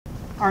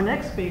Our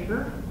next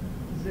speaker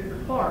is Victor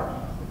Clark.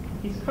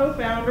 He's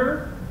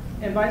co-founder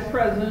and vice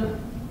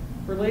president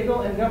for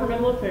legal and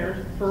governmental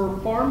affairs for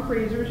Farm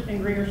Freezers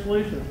and Greener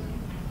Solutions.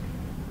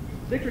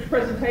 Victor's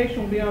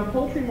presentation will be on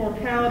poultry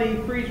mortality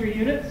freezer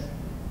units,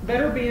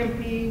 better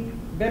BMP,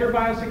 better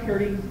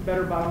biosecurity,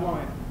 better bottom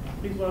line.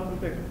 Please welcome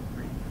Victor.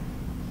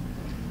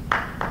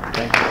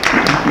 Thank you.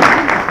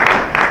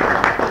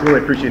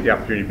 Really appreciate the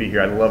opportunity to be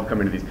here. I love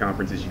coming to these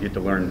conferences. You get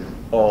to learn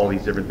all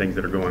these different things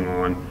that are going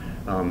on,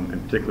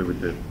 and particularly with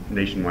the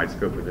nationwide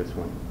scope of this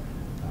one.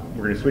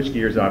 We're going to switch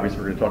gears, obviously.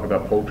 We're going to talk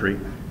about poultry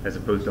as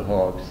opposed to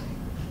hogs.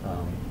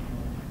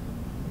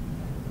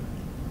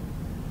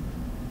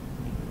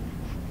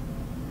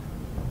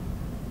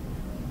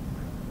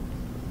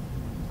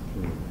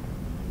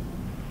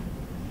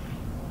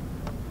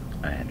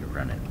 I had to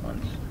run it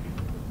once.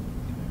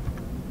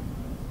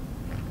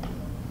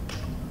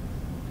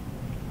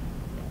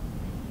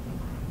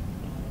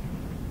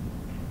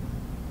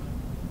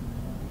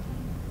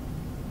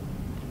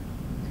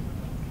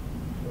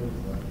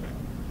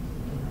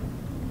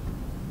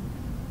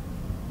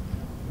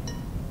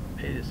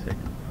 Wait a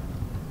second.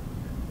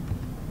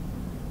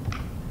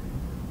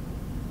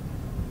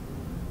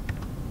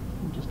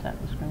 Just tap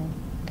the screen.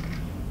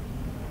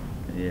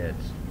 Yeah,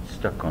 it's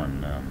stuck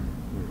on.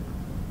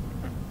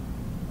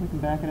 We can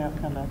back it out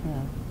and come back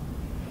in.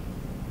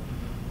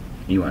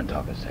 You want to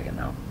talk a second?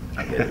 I'll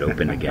get it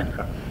open again.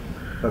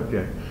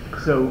 Okay.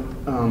 So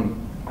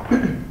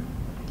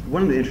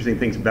one of the interesting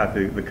things about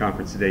the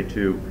conference today,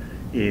 too,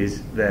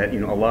 is that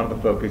a lot of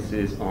the focus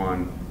is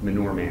on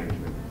manure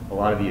management. A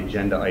lot of the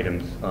agenda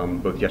items,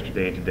 both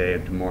yesterday and today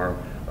and tomorrow,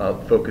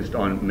 focused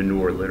on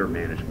manure litter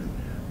management.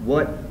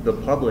 What the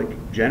public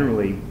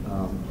generally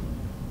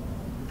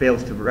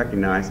fails to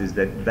recognize is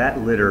that that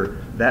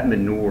litter, that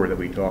manure that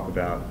we talk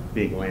about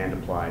being land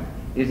applied,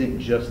 isn't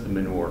just the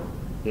manure.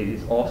 It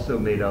is also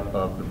made up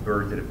of the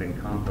birds that have been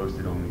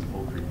composted on these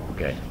poultry farms.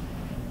 Okay.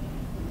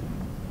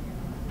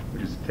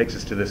 Which takes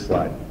us to this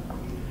slide.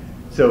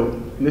 So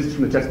this is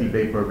from the Chesapeake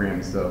Bay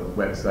Program's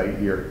website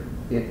here.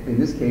 In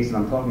this case, and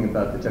I'm talking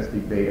about the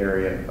Chesapeake Bay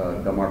area,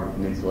 Delmarva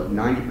Peninsula,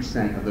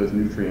 90% of those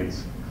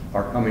nutrients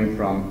are coming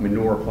from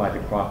manure applied to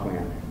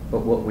cropland. But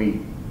what we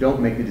don't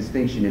make the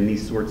distinction in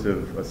these sorts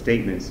of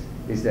statements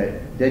is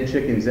that dead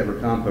chickens that were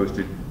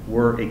composted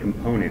were a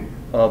component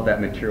of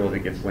that material that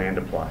gets land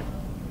applied.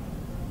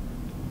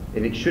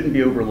 And it shouldn't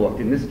be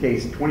overlooked. In this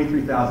case,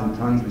 23,000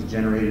 tons was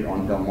generated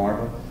on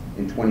Delmarva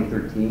in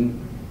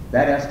 2013.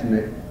 That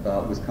estimate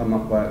was come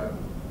up by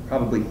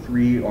probably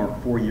 3 or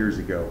 4 years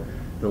ago.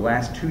 The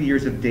last 2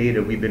 years of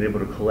data we've been able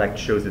to collect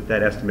shows that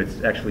that estimate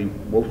is actually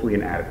woefully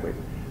inadequate.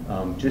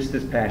 Just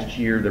this past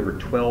year, there were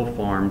 12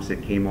 farms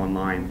that came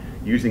online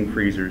using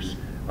freezers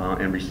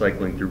and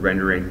recycling through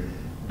rendering.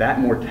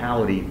 That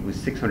mortality was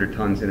 600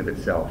 tons in of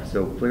itself.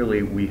 So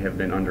clearly we have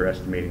been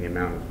underestimating the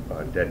amount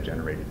of dead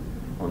generated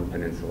on the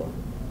peninsula.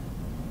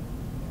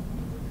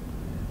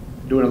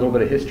 Doing a little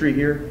bit of history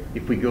here,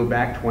 if we go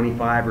back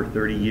 25 or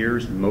 30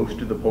 years,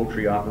 most of the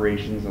poultry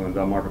operations on the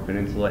Delmarva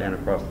Peninsula and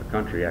across the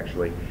country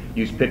actually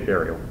use pit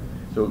burial.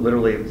 So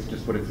literally it's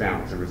just what it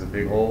sounds. There was a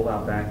big hole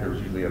out back, there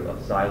was usually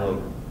a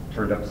silo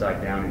turned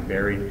upside down and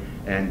buried,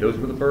 and those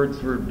were the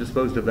birds were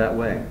disposed of that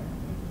way.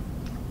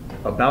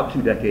 About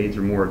 2 decades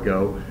or more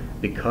ago,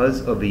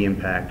 because of the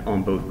impact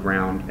on both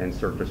ground and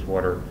surface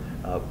water,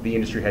 the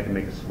industry had to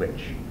make a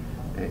switch.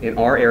 In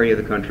our area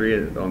of the country,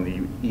 on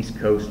the East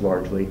Coast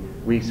largely,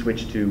 we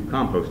switched to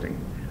composting.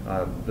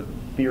 The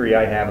theory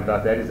I have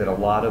about that is that a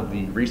lot of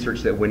the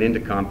research that went into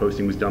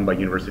composting was done by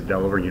University of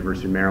Delaware,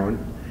 University of Maryland,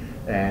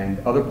 and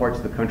other parts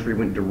of the country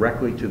went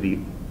directly to the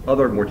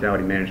other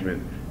mortality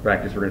management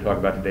practice we're going to talk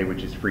about today,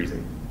 which is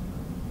freezing.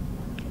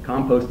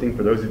 Composting,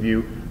 for those of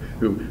you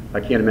who, I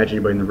can't imagine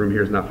anybody in the room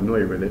here is not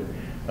familiar with it,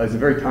 is a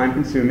very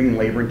time-consuming and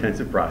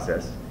labor-intensive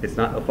process. It's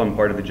not a fun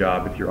part of the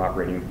job if you're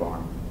operating a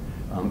farm.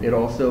 It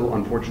also,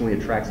 unfortunately,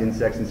 attracts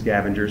insects and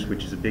scavengers,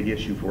 which is a big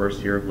issue for us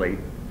here of late,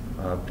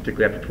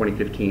 particularly after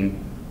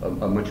 2015,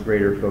 a much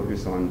greater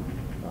focus on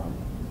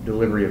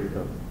delivery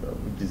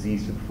of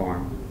disease to the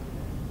farm.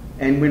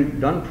 And when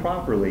done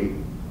properly,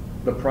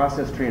 the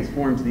process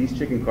transforms these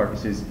chicken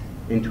carcasses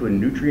into a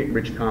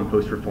nutrient-rich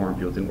compost for farm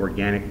fields, an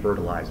organic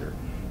fertilizer.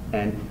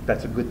 And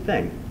that's a good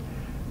thing.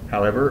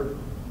 However,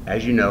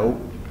 as you know,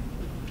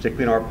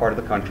 particularly in our part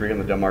of the country, on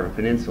the Delmarva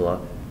Peninsula,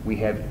 we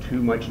have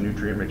too much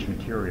nutrient-rich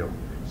material.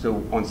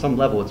 So on some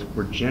level,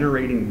 we're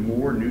generating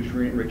more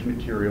nutrient-rich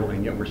material,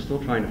 and yet we're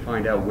still trying to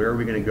find out where are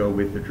we going to go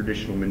with the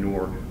traditional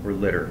manure or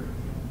litter.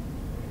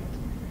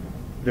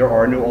 There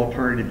are no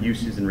alternative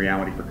uses in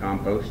reality for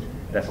compost.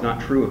 That's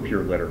not true of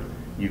pure litter.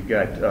 You've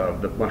got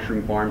the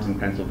mushroom farms in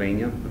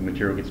Pennsylvania. The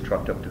material gets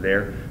trucked up to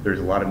there. There's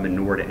a lot of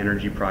manure to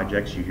energy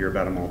projects. You hear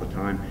about them all the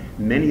time.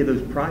 Many of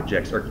those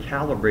projects are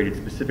calibrated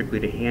specifically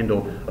to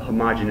handle a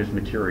homogeneous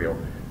material.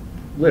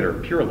 Litter,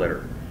 pure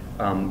litter.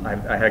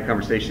 I had a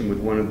conversation with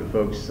one of the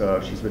folks,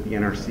 she's with the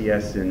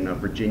NRCS in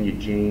Virginia,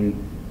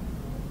 Jane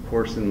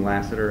Corson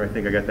Lassiter, I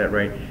think I got that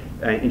right.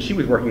 And she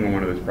was working on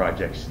one of those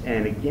projects.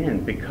 And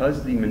again,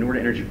 because the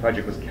Minority Energy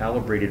project was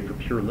calibrated for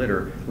pure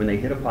litter, when they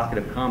hit a pocket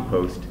of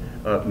compost,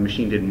 the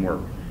machine didn't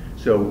work.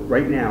 So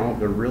right now,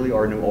 there really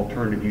are no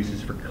alternative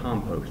uses for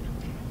compost.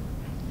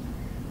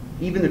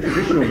 Even the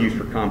traditional use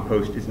for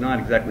compost is not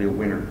exactly a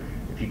winner.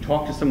 If you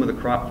talk to some of the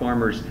crop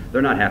farmers,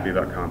 they're not happy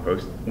about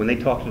compost. When they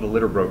talk to the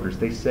litter brokers,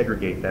 they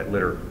segregate that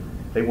litter.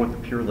 They want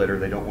the pure litter,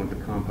 they don't want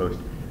the compost.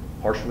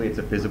 Partially it's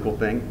a physical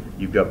thing.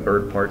 You've got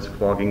bird parts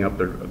clogging up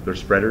their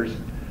spreaders.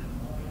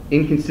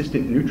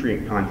 Inconsistent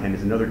nutrient content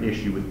is another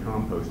issue with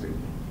composting.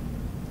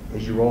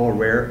 As you're all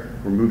aware,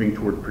 we're moving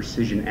toward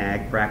precision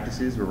ag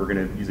practices where we're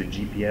going to use a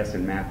GPS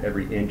and map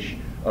every inch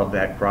of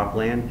that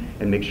cropland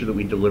and make sure that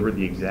we deliver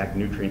the exact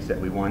nutrients that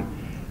we want.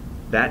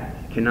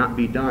 That cannot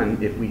be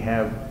done if we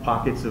have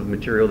pockets of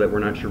material that we're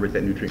not sure what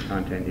that nutrient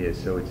content is,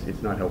 so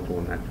it's not helpful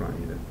in that front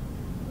either.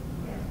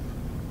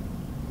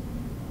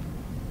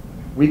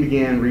 We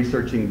began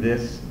researching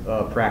this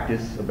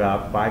practice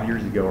about 5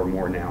 years ago or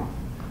more now.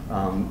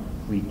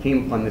 We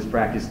came upon this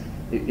practice.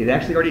 It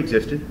actually already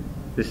existed.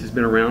 This has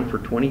been around for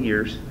 20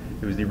 years.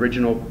 It was the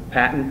original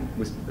patent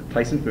was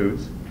Tyson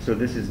Foods, so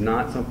this is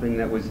not something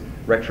that was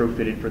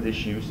retrofitted for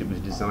this use. It was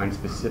designed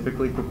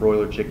specifically for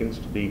broiler chickens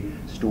to be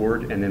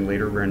stored and then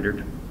later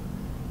rendered.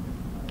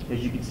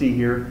 As you can see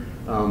here,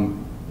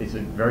 it's a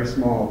very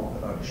small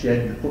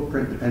shed. The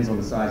footprint depends on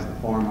the size of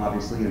the farm,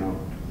 obviously, and I'll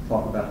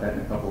talk about that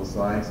in a couple of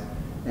slides.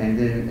 And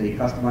then a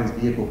customized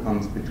vehicle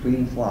comes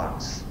between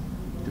flocks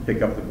to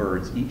pick up the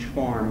birds. Each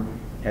farm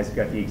has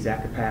got the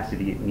exact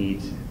capacity it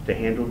needs to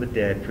handle the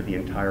dead for the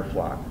entire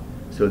flock.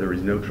 So there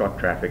is no truck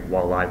traffic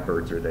while live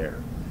birds are there,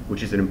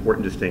 which is an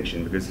important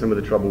distinction because some of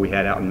the trouble we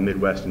had out in the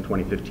Midwest in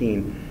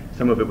 2015,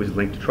 some of it was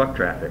linked to truck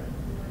traffic.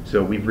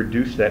 So we've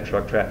reduced that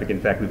truck traffic.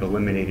 In fact, we've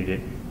eliminated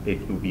it.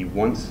 It will be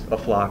once a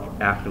flock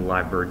after the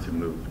live birds have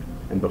moved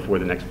and before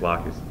the next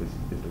flock is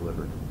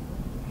delivered.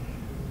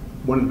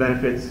 One of the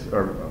benefits,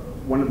 or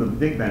one of the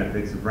big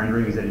benefits of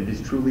rendering is that it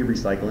is truly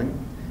recycling.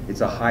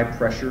 It's a high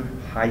pressure,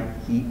 high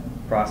heat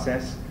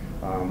process.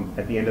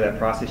 At the end of that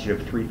process, you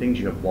have three things.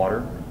 You have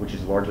water, which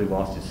is largely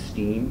lost as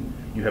steam.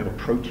 You have a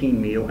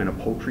protein meal and a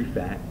poultry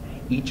fat.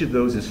 Each of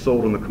those is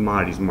sold on the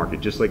commodities market,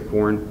 just like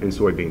corn and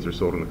soybeans are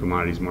sold on the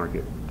commodities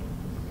market.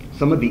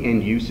 Some of the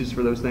end uses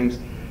for those things,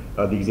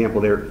 the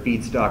example there,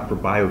 feedstock for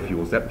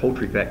biofuels. That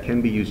poultry fat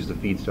can be used as a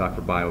feedstock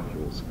for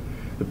biofuels.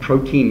 The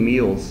protein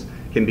meals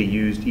can be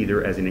used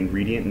either as an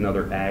ingredient in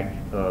other ag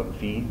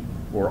feed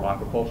or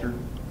aquaculture,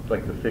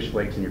 like the fish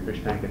lakes in your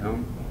fish tank at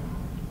home.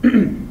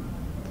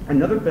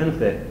 Another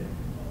benefit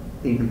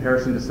in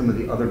comparison to some of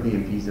the other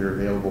BMPs that are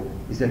available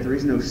is that there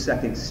is no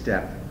second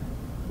step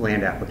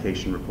land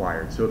application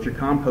required. So if you're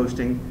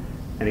composting,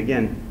 and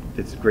again,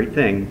 it's a great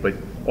thing, but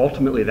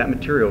ultimately that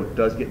material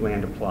does get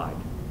land applied.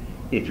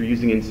 If you're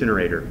using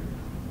incinerator,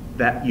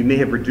 that you may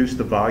have reduced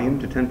the volume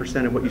to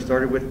 10% of what you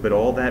started with, but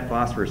all that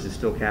phosphorus is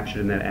still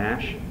captured in that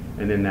ash,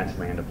 and then that's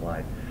land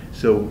applied.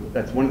 So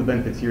that's one of the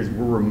benefits here is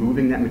we're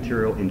removing that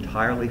material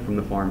entirely from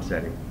the farm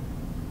setting.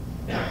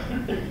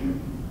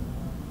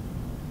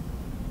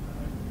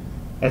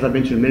 As I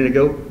mentioned a minute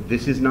ago,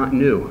 this is not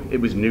new.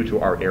 It was new to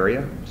our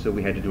area, so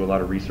we had to do a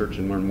lot of research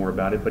and learn more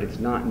about it, but it's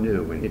not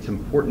new. And it's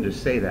important to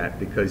say that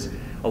because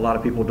a lot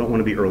of people don't want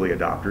to be early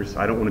adopters.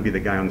 I don't want to be the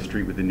guy on the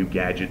street with a new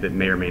gadget that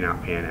may or may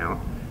not pan out.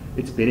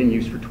 It's been in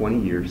use for 20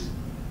 years.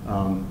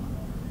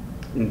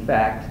 In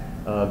fact,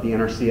 the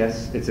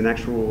NRCS, it's an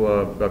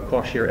actual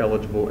cost share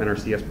eligible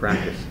NRCS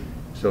practice.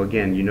 So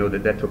again, you know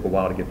that that took a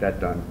while to get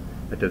that done.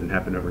 That doesn't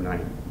happen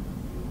overnight.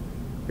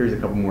 Here's a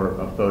couple more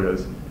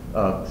photos.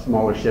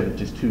 Smaller shed with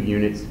just 2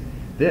 units.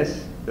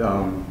 This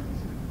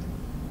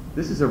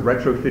is a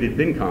retrofitted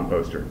bin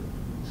composter.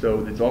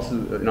 So it's also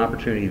an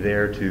opportunity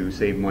there to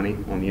save money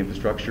on the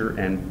infrastructure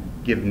and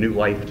give new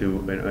life to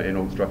an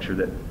old structure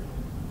that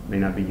may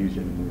not be used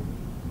anymore.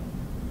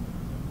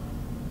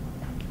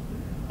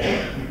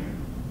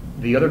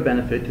 The other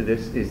benefit to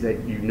this is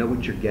that you know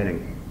what you're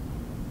getting.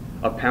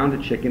 A pound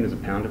of chicken is a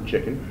pound of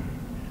chicken.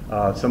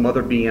 Some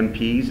other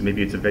BMPs,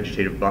 maybe it's a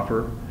vegetative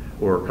buffer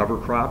or cover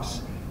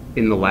crops,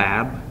 in the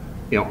lab,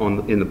 you know,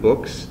 in the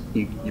books,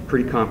 you're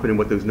pretty confident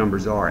what those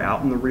numbers are.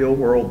 Out in the real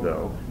world,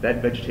 though,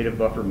 that vegetative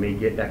buffer may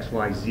get X,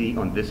 Y, Z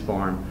on this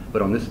farm,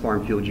 but on this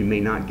farm field, you may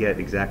not get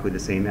exactly the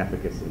same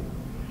efficacy.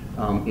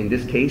 In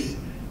this case,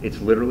 it's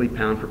literally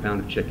pound for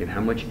pound of chicken.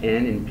 How much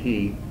N and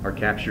P are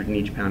captured in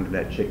each pound of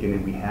that chicken,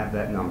 and we have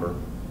that number.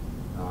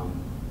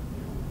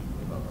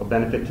 A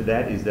benefit to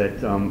that is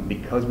that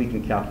because we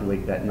can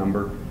calculate that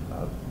number,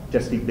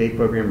 Chesapeake Bay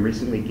program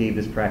recently gave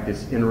this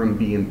practice interim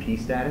BMP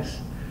status,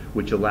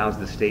 which allows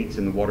the states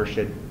in the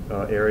watershed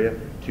area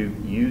to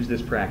use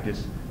this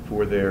practice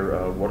for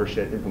their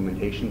watershed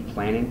implementation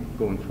planning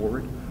going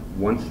forward.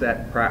 Once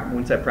that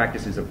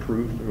practice is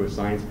approved through a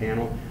science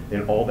panel,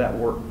 then all that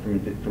work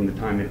from the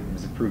time it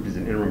was approved as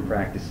an interim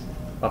practice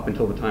up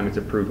until the time it's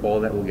approved, all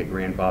that will get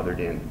grandfathered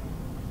in.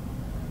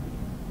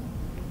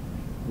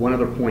 One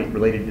other point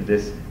related to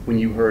this, when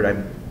you heard, I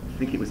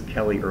think it was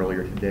Kelly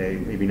earlier today,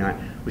 maybe not,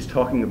 was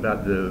talking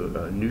about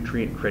the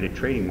nutrient credit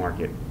trading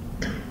market.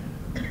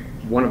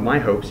 one of my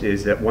hopes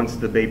is that once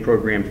the Bay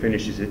program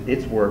finishes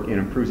its work and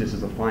improves this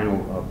as a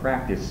final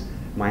practice,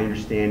 my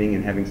understanding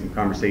and having some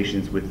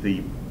conversations with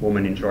the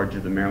woman in charge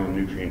of the Maryland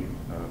nutrient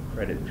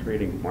credit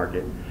trading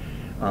market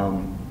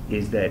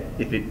is that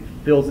if it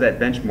fills that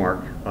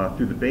benchmark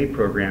through the Bay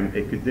program,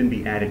 it could then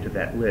be added to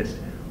that list.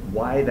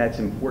 Why that's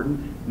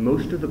important?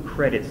 Most of the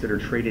credits that are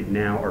traded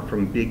now are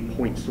from big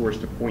point source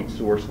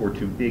or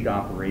to big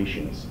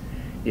operations.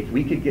 If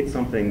we could get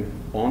something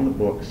on the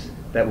books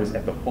that was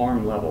at the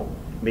farm level,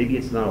 maybe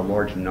it's not a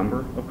large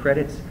number of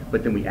credits,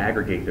 but then we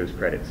aggregate those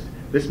credits.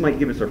 This might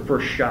give us our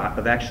first shot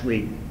of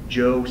actually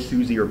Joe,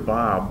 Susie, or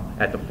Bob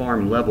at the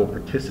farm level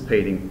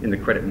participating in the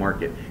credit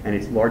market. And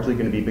it's largely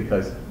going to be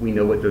because we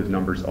know what those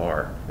numbers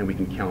are and we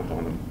can count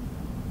on them.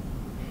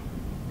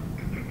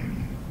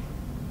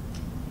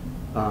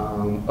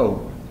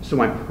 So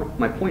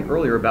my point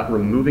earlier about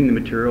removing the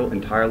material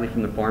entirely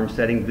from the farm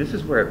setting, this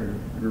is where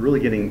you're really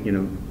getting,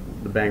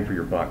 the bang for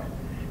your buck.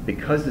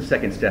 Because the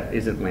second step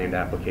isn't land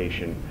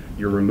application,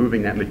 you're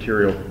removing that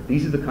material.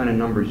 These are the kind of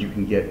numbers you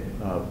can get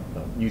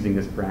using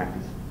this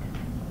practice.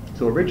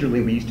 So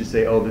originally we used to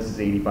say, oh, this is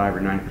 85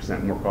 or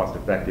 90% more cost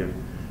effective.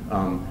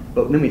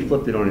 But then we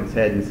flipped it on its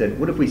head and said,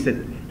 what if we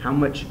said, how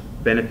much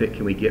benefit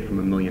can we get from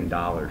 $1 million?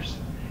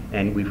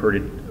 And we've heard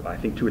it, I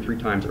think, 2 or 3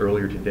 times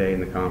earlier today in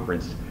the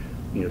conference.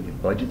 The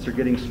budgets are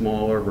getting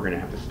smaller. We're going to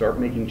have to start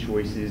making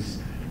choices,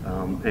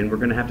 and we're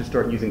going to have to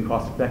start using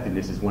cost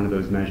effectiveness as one of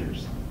those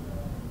measures.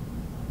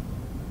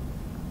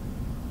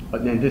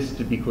 But then just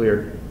to be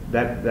clear,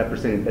 that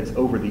percentage, that's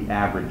over the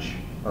average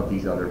of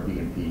these other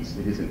BMPs.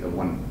 It isn't the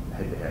one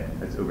head-to-head.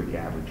 That's over the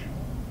average.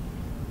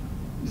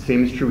 The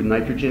same is true with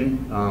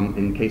nitrogen.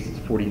 In case it's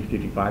 40 to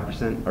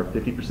 55% or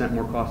 50%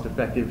 more cost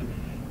effective.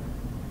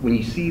 When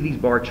you see these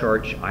bar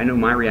charts, I know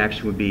my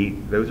reaction would be,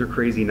 those are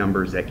crazy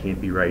numbers, that can't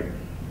be right.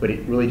 But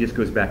it really just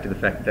goes back to the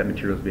fact that that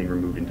material is being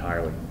removed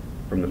entirely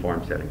from the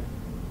farm setting.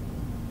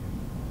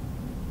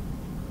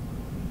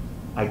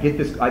 I get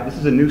this, this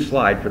is a new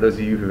slide for those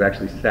of you who've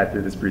actually sat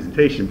through this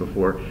presentation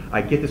before.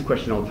 I get this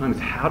question all the time, is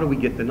how do we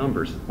get the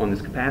numbers on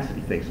this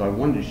capacity thing? So I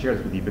wanted to share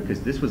this with you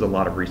because this was a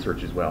lot of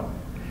research as well.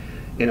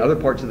 In other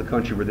parts of the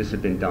country where this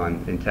had been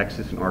done, in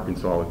Texas and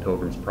Arkansas with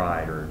Pilgrim's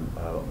Pride, or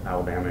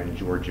Alabama and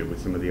Georgia with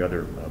some of the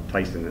other,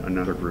 Tyson and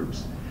other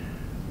groups,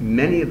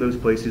 many of those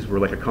places were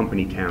like a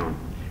company town.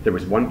 There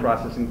was one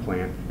processing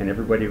plant, and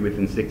everybody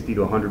within 60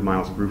 to 100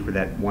 miles grew for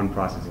that one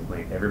processing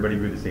plant. Everybody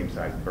grew the same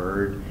size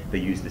bird. They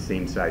used the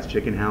same size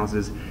chicken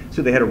houses.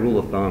 So they had a rule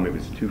of thumb. It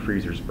was 2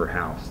 freezers per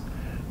house.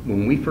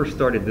 When we first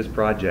started this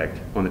project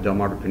on the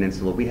Delmarva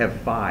Peninsula, we have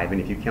 5,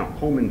 and if you count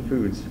Coleman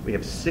Foods, we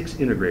have 6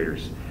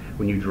 integrators.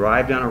 When you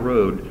drive down a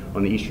road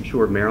on the eastern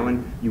shore of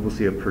Maryland, you will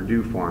see a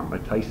Purdue farm, a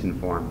Tyson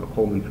farm, a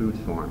Coleman Foods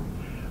farm.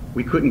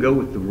 We couldn't go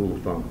with the rule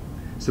of thumb.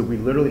 So we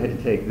literally had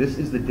to take, this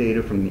is the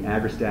data from the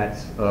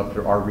AgriStats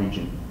for our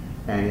region.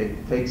 And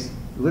it takes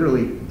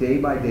literally day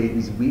by day,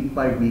 these week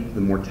by week,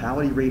 the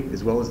mortality rate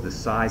as well as the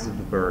size of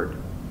the bird.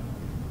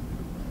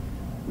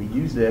 We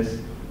use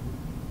this,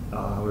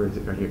 where is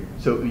it, right here.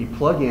 So you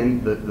plug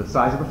in the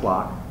size of the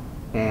flock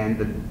and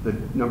the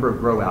number of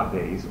grow out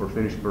days or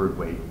finished bird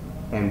weight.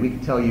 And we can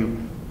tell you,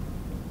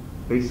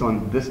 based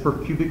on this per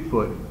cubic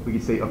foot, we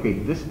could say, okay,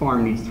 this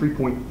farm needs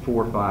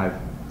 3.45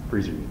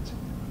 freezer units.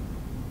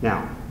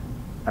 Now,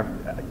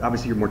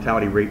 obviously your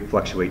mortality rate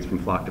fluctuates from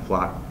flock to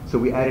flock. So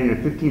we add in a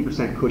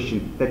 15%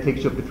 cushion, that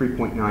takes you up to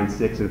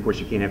 3.96, and of course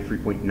you can't have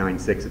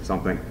 3.96 of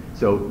something.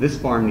 So this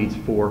farm needs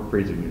 4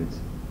 freezer units.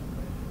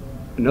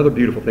 Another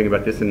beautiful thing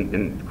about this,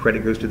 and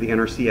credit goes to the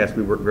NRCS,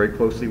 we work very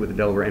closely with the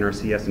Delaware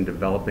NRCS in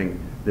developing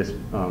this,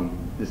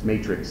 this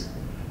matrix.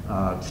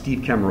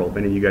 Steve Kemmerl, if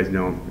any of you guys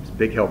know him, it's a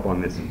big help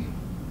on this.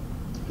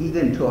 He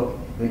then took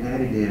and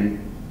added in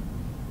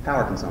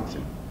power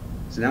consumption.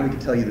 So now we can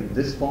tell you that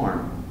this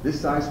farm, this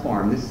size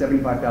farm, this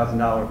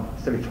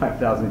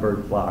 $75,000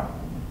 bird flock,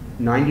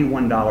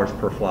 $91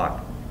 per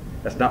flock.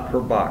 That's not per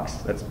box,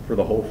 that's for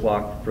the whole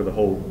flock, for the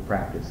whole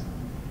practice.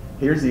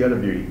 Here's the other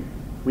beauty.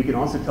 We can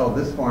also tell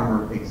this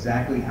farmer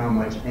exactly how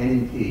much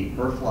N&P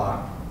per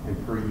flock and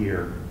per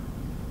year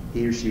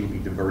he or she will be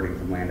diverting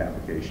from land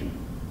application.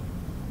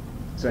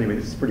 So anyway,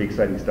 this is pretty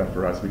exciting stuff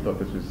for us. We thought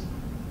this was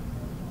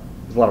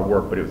a lot of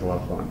work, but it was a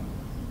lot of fun.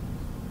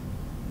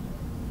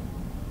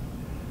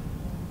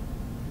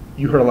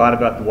 You heard a lot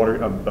about the water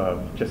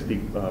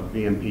Chesapeake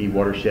BMP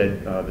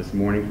watershed this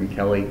morning from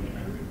Kelly.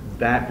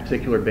 That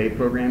particular Bay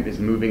program is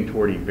moving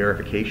toward a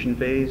verification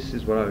phase,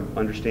 is what I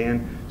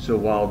understand. So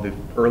while the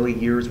early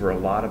years were a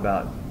lot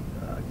about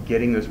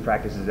getting those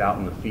practices out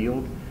in the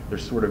field, they're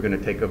sort of going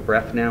to take a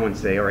breath now and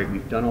say, all right,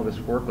 we've done all this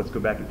work, let's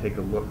go back and take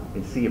a look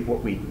and see if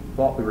what we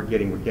thought we were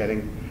getting, we're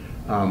getting.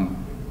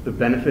 The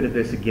benefit of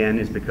this, again,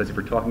 is because if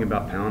we're talking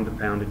about pound to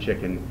pound of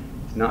chicken,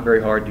 it's not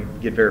very hard to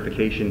get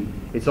verification.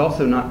 It's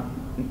also not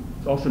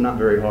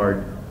very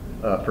hard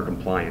for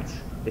compliance.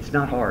 It's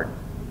not hard.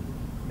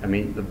 I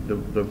mean,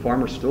 the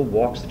farmer still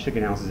walks the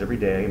chicken houses every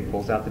day and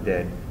pulls out the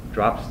dead,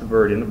 drops the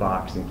bird in the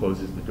box and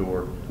closes the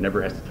door,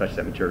 never has to touch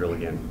that material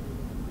again.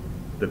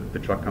 The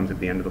truck comes at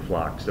the end of the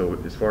flock. So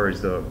as far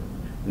as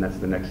and that's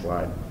the next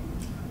slide.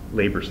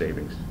 labor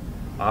savings,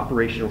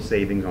 operational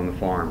savings on the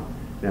farm.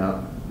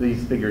 Now,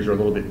 these figures are a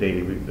little bit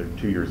dated. They're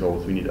 2 years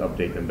old, so we need to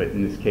update them. But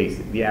in this case,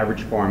 the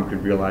average farm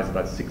could realize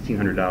about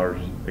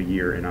 $1,600 a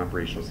year in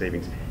operational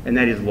savings, and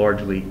that is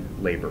largely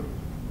labor.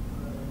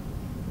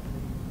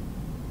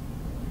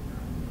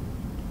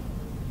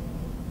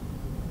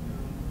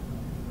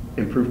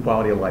 Improved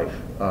quality of life.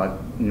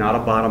 Not a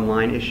bottom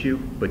line issue,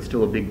 but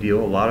still a big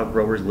deal. A lot of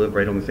growers live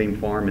right on the same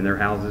farm, and their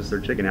houses, their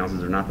chicken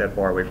houses, are not that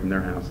far away from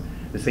their house.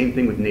 The same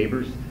thing with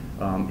neighbors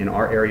in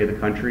our area of the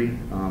country,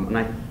 and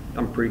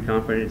I'm pretty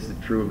confident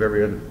it's true of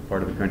every other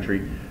part of the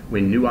country.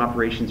 When new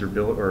operations are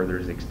built or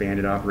there's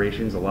expanded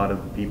operations, a lot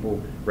of people,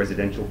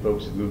 residential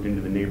folks, have moved into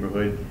the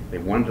neighborhood. They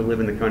wanted to live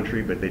in the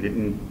country, but they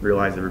didn't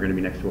realize they were going to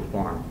be next to a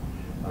farm.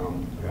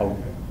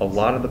 A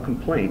lot of the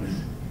complaints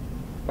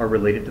are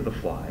related to the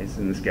flies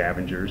and the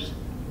scavengers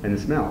and the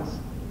smells.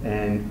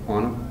 And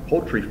on a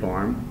poultry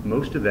farm,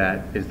 most of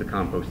that is the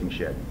composting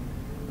shed.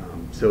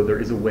 So there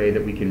is a way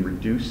that we can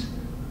reduce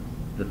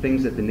the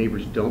things that the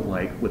neighbors don't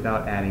like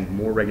without adding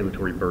more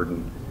regulatory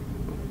burden.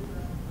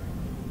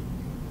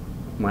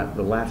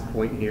 The last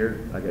point here,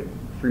 I got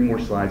 3 more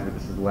slides, but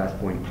this is the last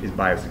point, is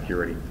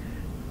biosecurity.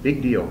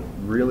 Big deal,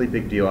 really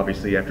big deal,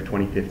 obviously after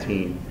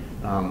 2015.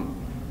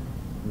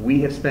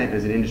 We have spent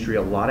as an industry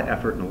a lot of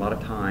effort and a lot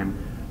of time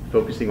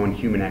focusing on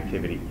human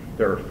activity.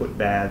 There are foot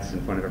baths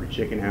in front of every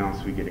chicken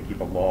house. We get to keep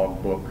a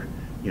log book.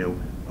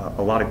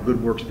 A lot of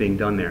good work's being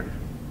done there.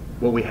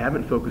 What we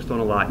haven't focused on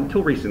a lot,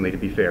 until recently to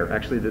be fair,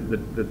 actually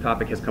the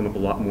topic has come up a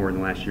lot more in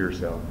the last year or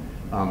so,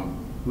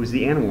 was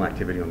the animal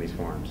activity on these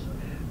farms.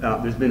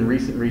 There's been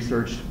recent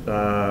research,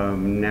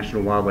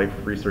 National Wildlife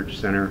Research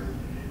Center,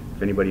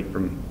 if anybody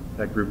from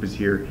that group is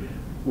here,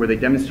 where they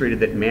demonstrated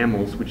that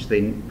mammals, which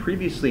they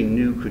previously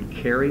knew could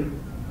carry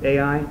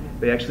AI,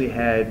 they actually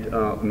had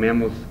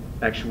mammals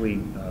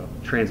actually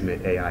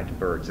transmit AI to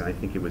birds, and I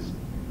think it was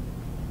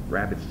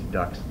rabbits to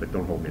ducks, but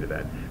don't hold me to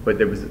that. But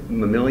there was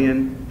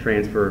mammalian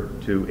transfer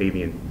to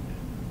avian.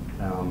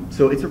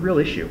 So it's a real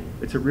issue.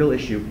 It's a real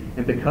issue.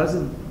 And because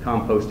of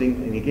composting,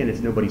 and again, it's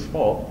nobody's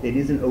fault, it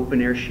is an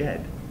open air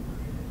shed.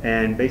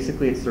 And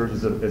basically it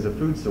serves as a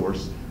food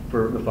source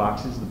for the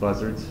foxes, the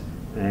buzzards,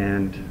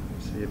 and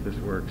let's see if this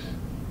works.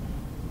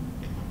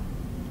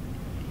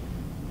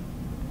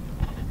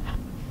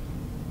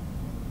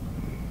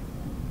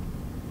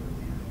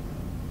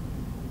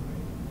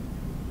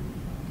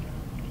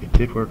 It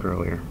did work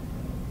earlier.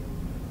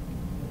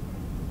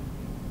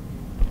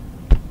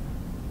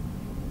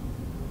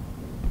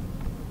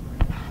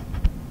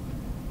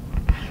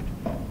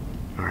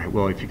 All right,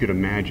 well, if you could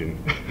imagine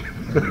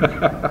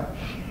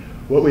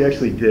what we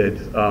actually did,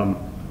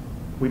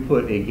 we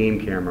put a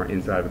game camera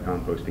inside of a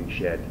composting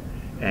shed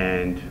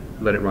and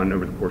let it run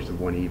over the course of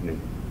one evening.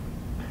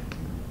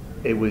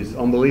 It was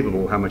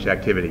unbelievable how much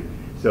activity.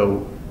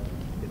 So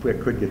if we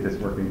could get this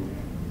working,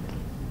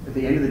 at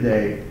the end of the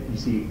day, you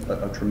see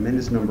a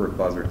tremendous number of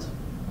buzzards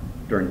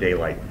during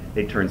daylight.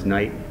 It turns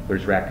night.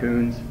 There's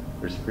raccoons,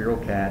 there's feral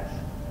cats.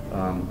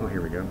 Oh,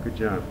 here we go. Good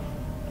job.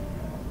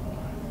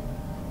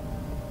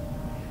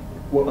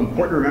 Well,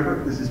 important to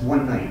remember, this is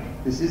one night.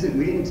 We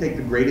didn't take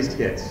the greatest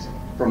hits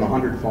from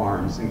 100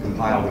 farms and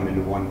compile them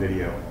into one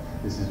video.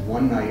 This is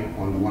one night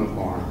on one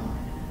farm.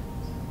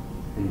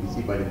 And you can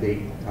see by the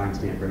date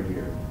timestamp right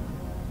here.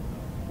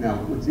 Now,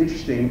 what's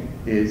interesting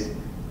is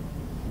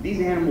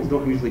these animals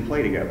don't usually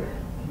play together,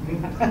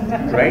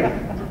 right?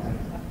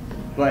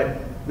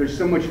 But there's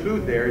so much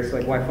food there, it's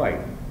like, why fight?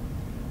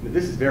 Now,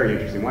 this is very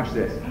interesting. Watch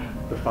this.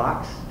 The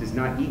fox does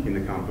not eat in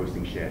the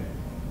composting shed.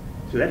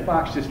 So that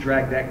fox just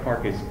dragged that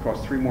carcass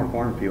across 3 more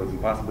farm fields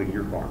and possibly to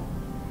your farm.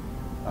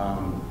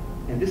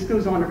 And this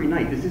goes on every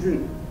night. This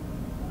isn't,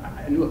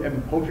 and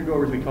look, poultry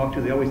growers we talk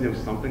to, they always know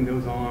something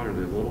goes on or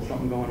there's a little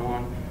something going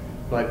on.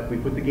 But we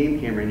put the game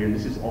camera in here and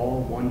this is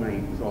all one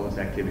night, was all this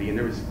activity. And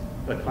there was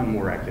a ton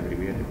more activity.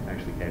 We had to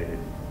actually edit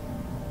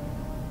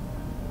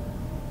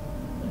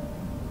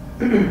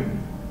it.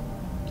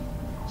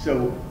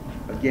 So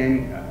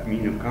again,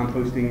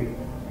 composting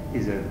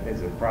is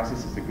a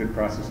process. It's a good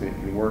process and it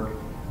can work.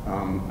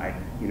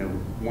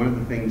 One of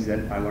the things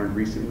that I learned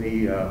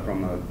recently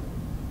from a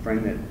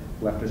friend that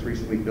left us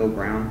recently, Bill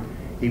Brown,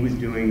 he was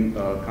doing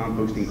a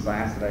composting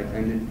class that I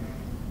attended,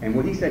 and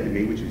what he said to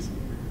me, which is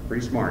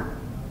pretty smart,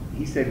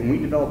 he said when we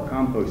developed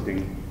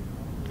composting,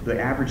 the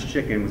average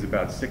chicken was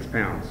about 6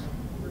 pounds.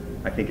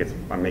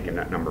 I'm making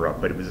that number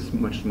up, but it was a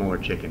much smaller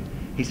chicken.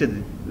 He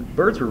said the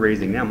birds we're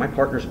raising now, my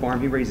partner's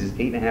farm, he raises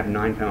 8.5,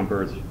 9-pound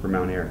birds for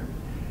Mount Air.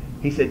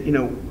 He said,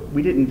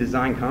 we didn't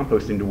design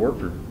composting to work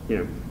for,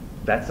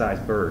 that size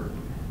bird.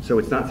 So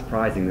it's not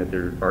surprising that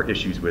there are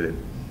issues with it.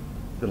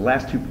 The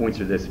last 2 points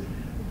are this.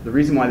 The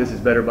reason why this is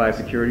better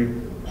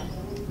biosecurity,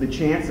 the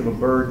chance of a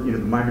bird, the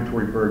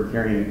migratory bird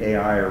carrying an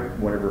AI or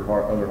whatever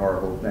other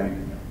horrible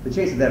thing, the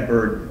chance of that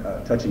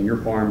bird touching your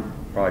farm,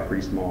 probably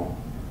pretty small.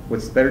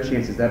 What's the better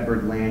chance is that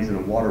bird lands in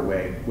a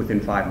waterway within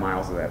 5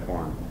 miles of that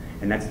farm.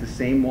 And that's the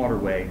same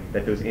waterway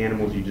that those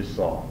animals you just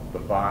saw, the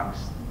fox,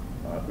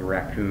 the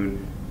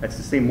raccoon, that's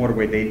the same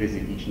waterway they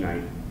visit each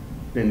night.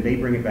 Then they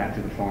bring it back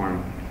to the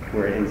farm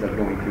where it ends up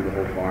going through the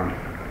whole farm.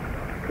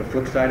 The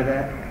flip side of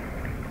that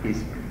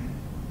is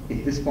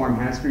if this farm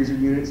has freezer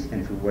units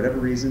and for whatever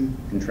reason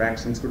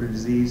contracts some sort of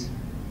disease,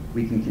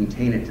 we can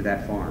contain it to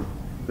that farm.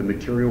 The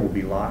material will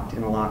be locked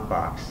in a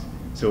lockbox.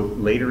 So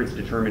later it's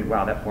determined,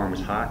 wow, that farm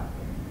was hot.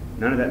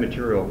 None of that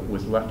material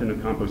was left in the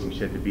composting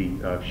shed to be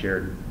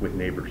shared with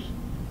neighbors.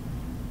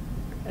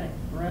 Okay,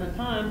 we're out of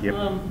time. Yep.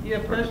 You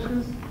have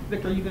questions?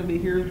 Victor, are you going to be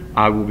here?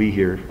 I will be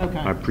here. Okay.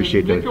 I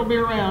appreciate that. Victor will be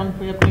around. If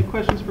we have any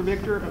questions for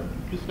Victor,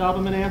 just stop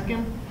him and ask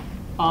him.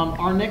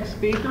 Our next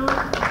speaker, give him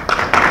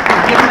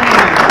a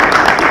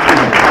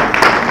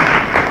hand.